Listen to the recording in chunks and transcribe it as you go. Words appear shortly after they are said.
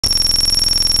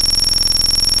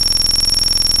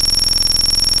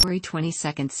January 22,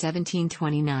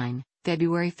 1729,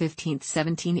 February 15,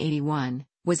 1781,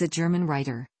 was a German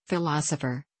writer,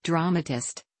 philosopher,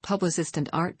 dramatist, publicist and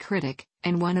art critic,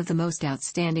 and one of the most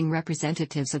outstanding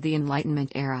representatives of the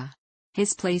Enlightenment era.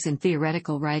 His plays and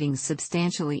theoretical writings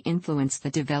substantially influenced the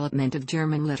development of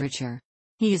German literature.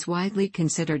 He is widely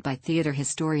considered by theater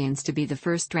historians to be the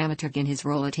first dramaturg in his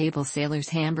role at Abel Seyler's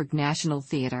Hamburg National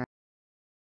Theatre.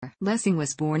 Lessing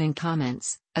was born in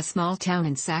Kamenz, a small town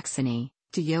in Saxony,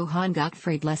 to Johann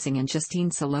Gottfried Lessing and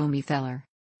Justine Salome Feller.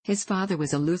 His father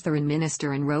was a Lutheran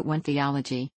minister and wrote one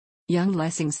theology. Young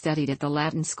Lessing studied at the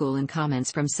Latin school in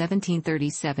Kamenz from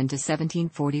 1737 to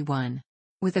 1741.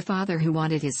 With a father who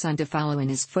wanted his son to follow in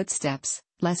his footsteps,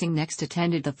 Lessing next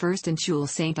attended the Fürstenschule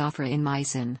St Afra in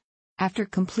Meissen. After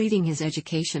completing his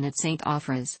education at St.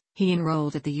 Afra's, he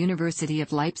enrolled at the University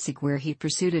of Leipzig where he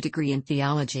pursued a degree in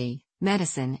theology,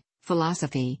 medicine,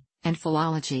 philosophy, and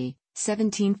philology,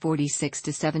 1746 to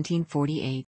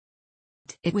 1748.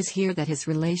 It was here that his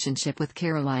relationship with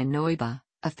Caroline Neube,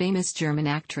 a famous German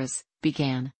actress,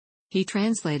 began. He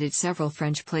translated several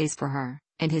French plays for her,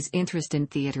 and his interest in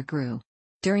theatre grew.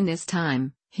 During this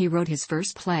time, he wrote his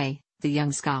first play, The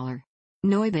Young Scholar.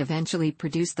 Neube eventually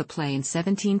produced the play in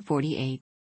 1748.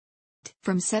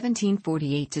 From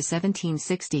 1748 to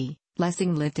 1760,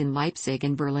 Lessing lived in Leipzig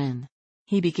and Berlin.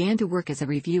 He began to work as a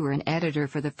reviewer and editor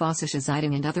for the Vossische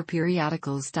Zeitung and other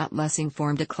periodicals. Lessing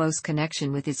formed a close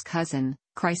connection with his cousin,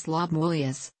 Christlob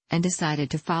Mulius, and decided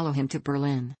to follow him to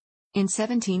Berlin. In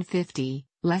 1750,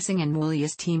 Lessing and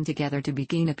Mulius teamed together to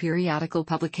begin a periodical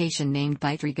publication named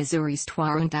Beiträge zur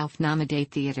Histoire und Aufnahme des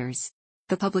Theaters.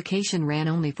 The publication ran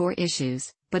only 4 issues,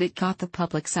 but it caught the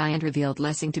public's eye and revealed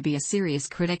Lessing to be a serious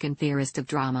critic and theorist of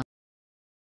drama.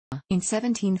 In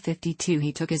 1752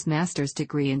 he took his master's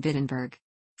degree in Wittenberg.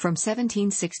 From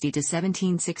 1760 to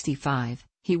 1765,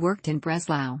 he worked in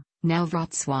Breslau, now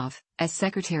Wrocław, as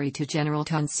secretary to General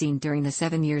Tonsin during the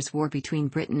 7 Years' War between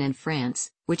Britain and France,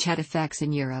 which had effects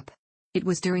in Europe. It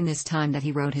was during this time that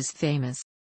he wrote his famous.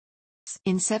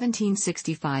 In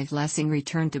 1765 Lessing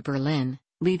returned to Berlin,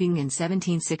 leaving in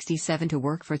 1767 to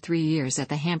work for 3 years at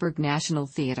the Hamburg National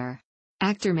Theatre.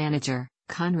 Actor-manager,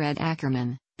 Konrad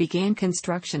Ackermann, began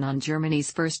construction on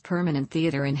Germany's first permanent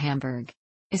theatre in Hamburg.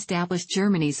 Established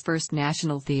Germany's first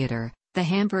national theatre, the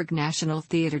Hamburg National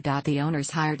Theatre. The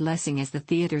owners hired Lessing as the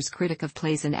theatre's critic of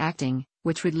plays and acting,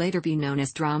 which would later be known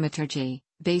as dramaturgy,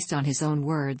 based on his own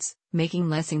words, making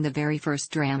Lessing the very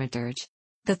first dramaturg.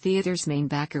 The theatre's main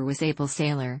backer was Abel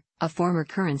Seyler, a former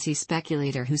currency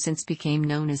speculator who since became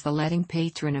known as the leading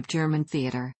patron of German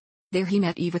theatre. There he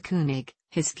met Eva König,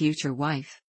 his future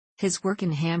wife. His work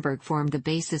in Hamburg formed the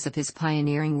basis of his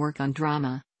pioneering work on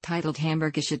drama, titled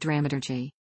Hamburgische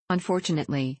Dramaturgie.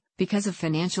 Unfortunately, because of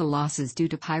financial losses due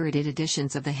to pirated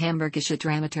editions of the Hamburgische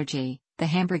Dramaturgie, the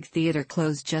Hamburg Theatre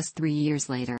closed just 3 years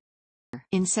later.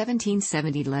 In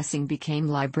 1770 Lessing became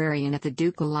librarian at the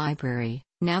Ducal Library,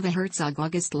 now the Herzog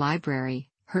August Library,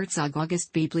 Herzog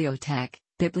August Bibliothek,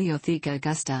 Bibliotheca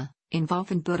Augusta, in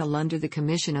Wolfenbüttel under the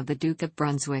commission of the Duke of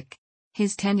Brunswick.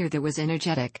 His tenure there was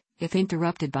energetic, if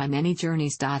interrupted by many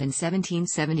journeys. In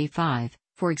 1775,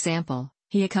 for example,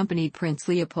 he accompanied Prince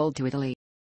Leopold to Italy.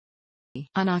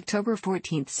 On October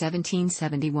 14,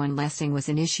 1771 Lessing was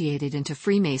initiated into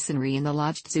Freemasonry in the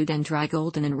Lodge zu den Drei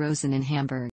Goldenen Rosen in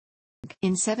Hamburg.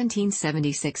 In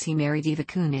 1776 he married Eva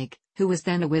König, who was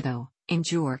then a widow, in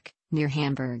Jork, near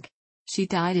Hamburg. She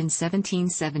died in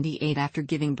 1778 after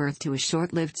giving birth to a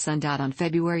short-lived son. On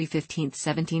February 15,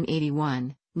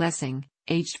 1781, Lessing,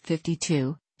 aged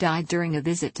 52, died during a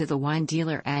visit to the wine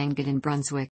dealer Anget in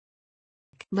Brunswick.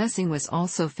 Lessing was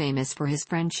also famous for his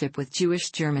friendship with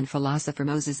Jewish-German philosopher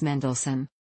Moses Mendelssohn.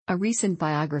 A recent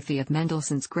biography of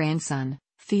Mendelssohn's grandson,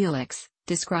 Felix,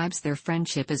 describes their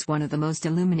friendship as one of the most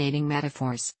illuminating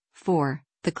metaphors for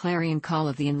the clarion call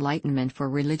of the Enlightenment for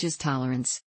religious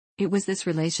tolerance. It was this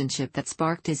relationship that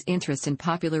sparked his interest in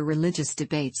popular religious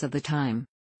debates of the time.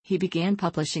 He began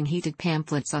publishing heated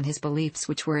pamphlets on his beliefs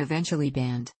which were eventually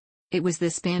banned. It was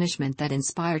this banishment that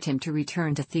inspired him to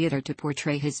return to theatre to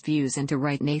portray his views and to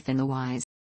write Nathan the Wise.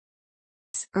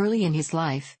 Early in his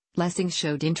life, Lessing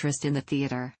showed interest in the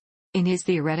theatre. In his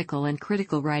theoretical and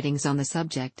critical writings on the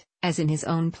subject, as in his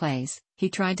own plays, he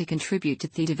tried to contribute to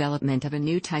the development of a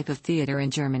new type of theatre in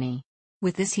Germany.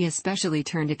 With this he especially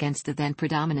turned against the then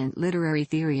predominant literary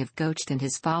theory of Goethe and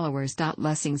his followers.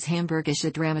 Lessing's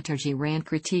Hamburgische Dramaturgie ran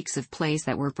critiques of plays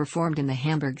that were performed in the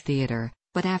Hamburg theatre,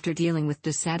 but after dealing with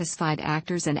dissatisfied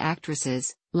actors and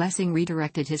actresses, Lessing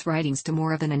redirected his writings to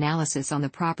more of an analysis on the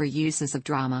proper uses of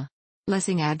drama.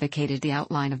 Lessing advocated the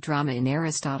outline of drama in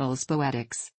Aristotle's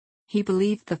Poetics. He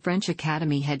believed the French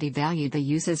Academy had devalued the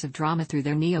uses of drama through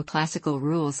their neoclassical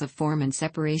rules of form and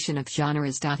separation of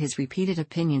genres. His repeated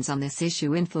opinions on this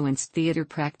issue influenced theater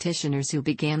practitioners who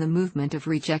began the movement of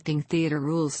rejecting theater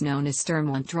rules known as Sturm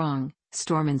und Drang,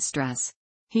 Storm and Stress.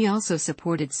 He also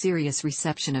supported serious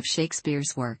reception of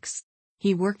Shakespeare's works.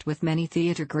 He worked with many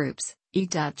theater groups,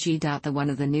 e.g. the one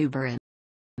of the Neubauten.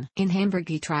 In Hamburg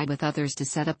he tried with others to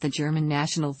set up the German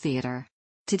National Theatre.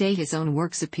 Today his own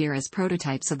works appear as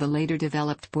prototypes of the later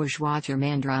developed bourgeois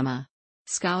German drama.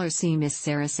 Scholars see Miss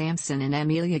Sarah Samson and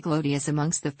Amelia Glody as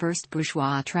amongst the first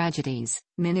bourgeois tragedies,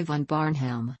 Minna von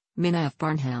Barnhelm, Minna of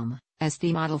Barnhelm, as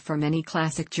the model for many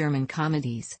classic German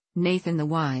comedies, Nathan the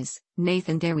Wise,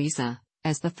 Nathan der Weise,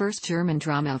 as the first German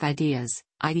drama of ideas,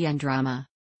 Ideendrama.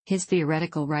 His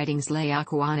theoretical writings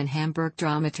Laocoon and Hamburg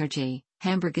Dramaturgie,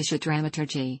 Hamburgische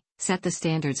Dramaturgie, set the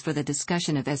standards for the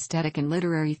discussion of aesthetic and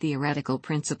literary theoretical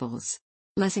principles.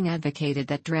 Lessing advocated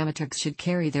that dramaturgs should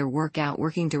carry their work out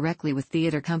working directly with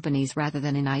theater companies rather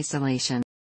than in isolation.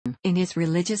 In his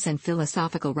religious and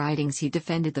philosophical writings he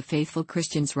defended the faithful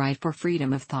Christian's right for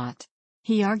freedom of thought.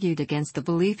 He argued against the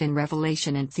belief in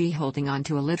revelation and holding on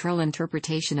to a literal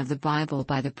interpretation of the Bible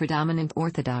by the predominant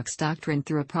Orthodox doctrine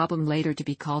through a problem later to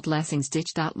be called Lessing's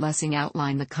ditch. Lessing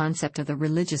outlined the concept of the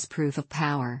religious proof of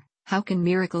power. How can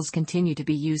miracles continue to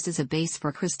be used as a base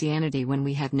for Christianity when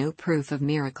we have no proof of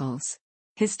miracles?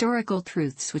 Historical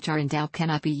truths which are in doubt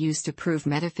cannot be used to prove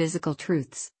metaphysical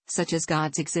truths, such as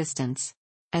God's existence.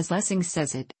 As Lessing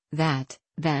says it, that,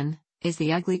 then, is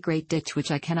the ugly great ditch which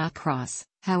I cannot cross,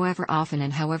 however often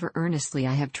and however earnestly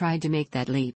I have tried to make that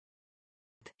leap.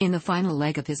 In the final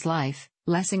leg of his life,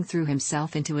 Lessing threw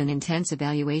himself into an intense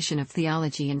evaluation of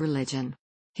theology and religion.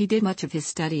 He did much of his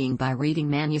studying by reading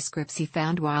manuscripts he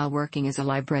found while working as a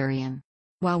librarian.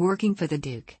 While working for the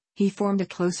Duke, he formed a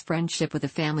close friendship with a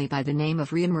family by the name of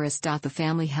Reimarus. The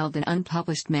family held an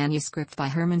unpublished manuscript by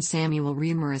Hermann Samuel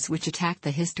Reimarus which attacked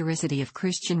the historicity of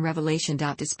Christian revelation.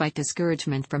 Despite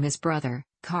discouragement from his brother,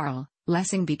 Karl,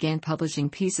 Lessing began publishing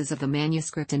pieces of the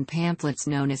manuscript in pamphlets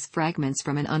known as fragments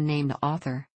from an unnamed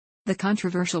author. The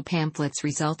controversial pamphlets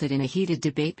resulted in a heated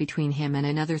debate between him and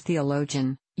another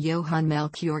theologian, Johann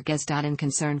Melchior Gez. In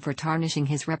concern for tarnishing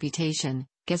his reputation,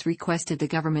 Gez requested the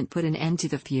government put an end to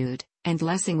the feud, and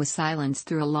Lessing was silenced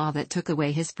through a law that took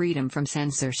away his freedom from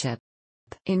censorship.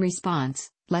 In response,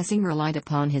 Lessing relied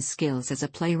upon his skills as a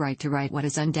playwright to write what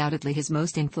is undoubtedly his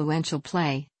most influential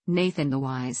play, Nathan the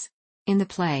Wise. In the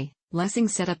play, Lessing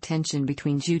set up tension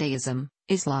between Judaism,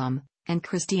 Islam, and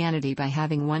Christianity by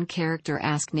having one character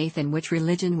ask Nathan which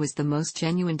religion was the most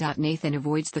genuine. Nathan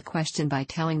avoids the question by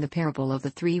telling the parable of the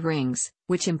 3 rings,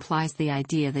 which implies the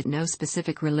idea that no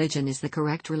specific religion is the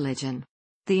correct religion.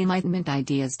 The Enlightenment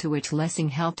ideas to which Lessing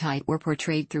held tight were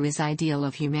portrayed through his ideal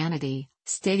of humanity,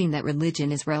 stating that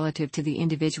religion is relative to the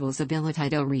individual's ability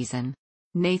to reason.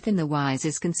 Nathan the Wise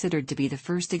is considered to be the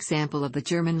first example of the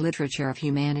German literature of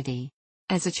humanity.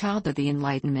 As a child of the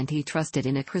Enlightenment he trusted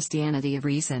in a Christianity of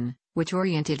reason, which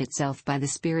oriented itself by the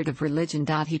spirit of religion.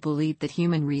 He believed that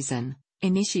human reason,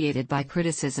 initiated by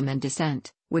criticism and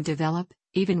dissent, would develop,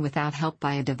 even without help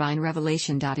by a divine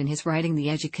revelation. In his writing The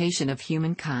Education of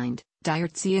Humankind, Die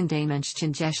Erziehung des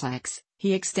menschlichen Geschlechts,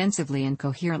 he extensively and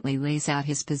coherently lays out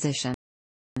his position.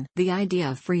 The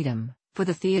idea of freedom, for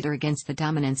the theatre against the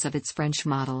dominance of its French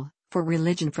model, for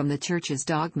religion from the Church's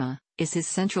dogma, is his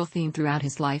central theme throughout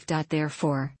his life.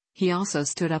 Therefore, he also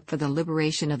stood up for the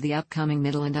liberation of the upcoming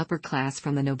middle and upper class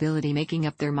from the nobility making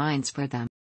up their minds for them.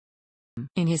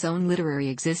 In his own literary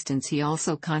existence he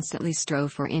also constantly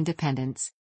strove for independence.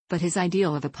 But his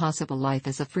ideal of a possible life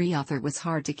as a free author was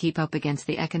hard to keep up against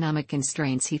the economic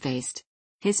constraints he faced.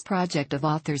 His project of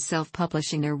authors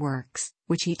self-publishing their works,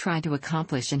 which he tried to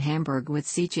accomplish in Hamburg with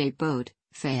C.J. Bode,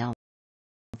 failed.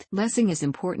 Lessing is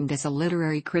important as a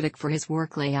literary critic for his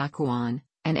work Laocoon,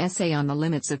 an essay on the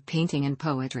limits of painting and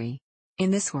poetry.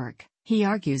 In this work, he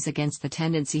argues against the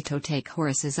tendency to take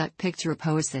Horace's ut pictura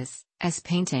poesis, as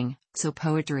painting, so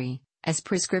poetry, as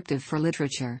prescriptive for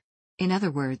literature. In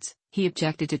other words, he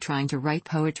objected to trying to write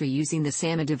poetry using the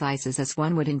same devices as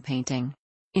one would in painting.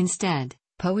 Instead,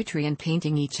 poetry and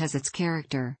painting each has its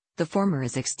character, the former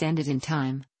is extended in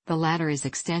time, the latter is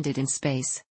extended in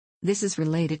space. This is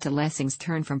related to Lessing's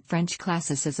turn from French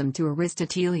classicism to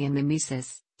Aristotelian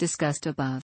mimesis, discussed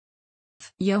above.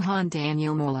 Johann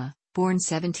Daniel Mola, born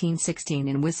 1716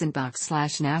 in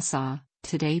Wissenbach/Nassau,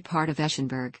 today part of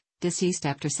Eschenberg, deceased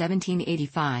after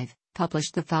 1785,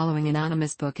 published the following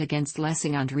anonymous book against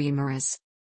Lessing and Reimarus.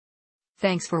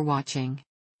 Thanks for watching.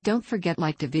 Don't forget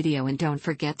like the video and don't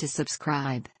forget to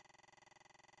subscribe.